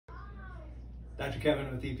Dr. Kevin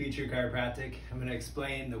with EP True Chiropractic. I'm going to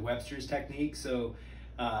explain the Webster's technique. So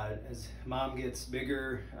as mom gets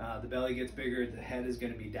bigger, the belly gets bigger, the head is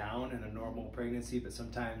going to be down in a normal pregnancy, but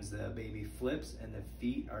sometimes the baby flips and the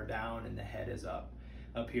feet are down and the head is up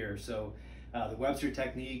here. So the Webster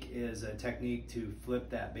technique is a technique to flip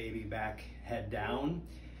that baby back head down,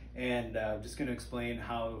 and I'm just going to explain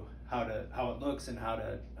how it looks and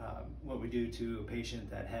what we do to a patient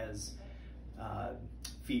that has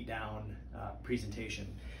feet down presentation.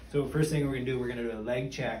 So first thing we're going to do, we're going to do a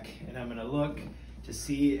leg check, and I'm going to look to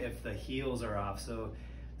see if the heels are off. So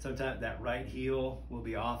sometimes that right heel will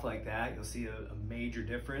be off like that. You'll see a major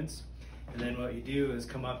difference. And then what you do is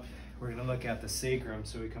come up, we're going to look at the sacrum.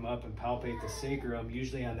 So we come up and palpate the sacrum,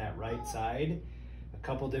 usually on that right side. A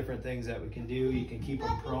couple different things that we can do. You can keep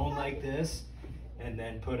them prone like this, and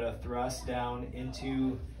then put a thrust down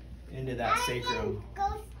into that sacrum.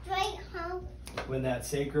 Go straight home. When that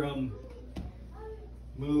sacrum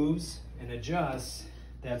moves and adjusts,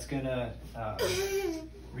 that's gonna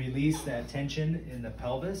release that tension in the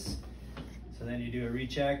pelvis. So then you do a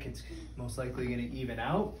recheck, it's most likely gonna even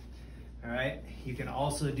out. All right, you can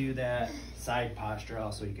also do that side posture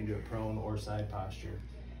also. You can do it prone or side posture.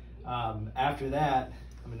 After that,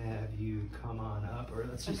 I'm gonna have you come on up, or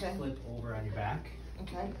let's just flip over on your back.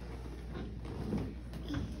 Okay.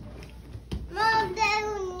 Mom, Dad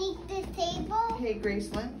will need this table. Hey,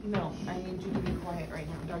 Graceland. No, I need you to be quiet right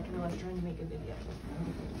now. Dr. Miller's trying to make a video.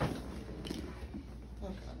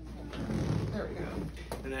 Okay. There we go.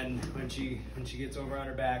 And then when she gets over on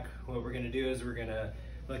her back, what we're gonna do is we're gonna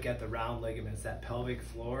look at the round ligaments, that pelvic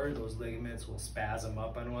floor. Those ligaments will spasm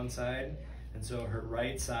up on one side. And so her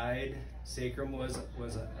right side sacrum was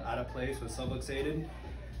out of place, was subluxated.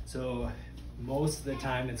 So most of the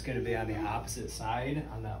time it's going to be on the opposite side,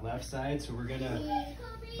 on that left side. So we're going to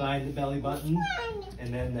find the belly button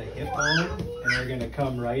and then the hip bone, and we're going to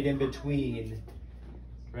come right in between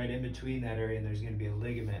that area, and there's going to be a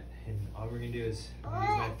ligament. And all we're going to do is, I'm going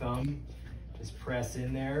to use my thumb, just press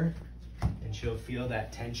in there, and she'll feel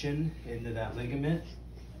that tension into that ligament.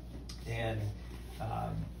 And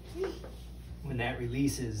when that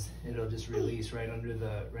releases, it'll just release right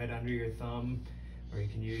under your thumb, or you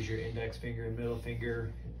can use your index finger and middle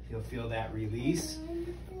finger. You'll feel that release,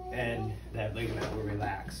 and that ligament will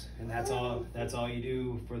relax. And that's all you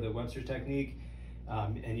do for the Webster technique.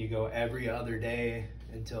 And you go every other day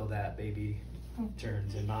until that baby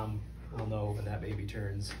turns, and mom will know when that baby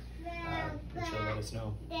turns, and she'll let us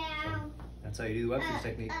know. So that's how you do the Webster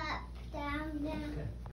technique. Up, down, down. Okay.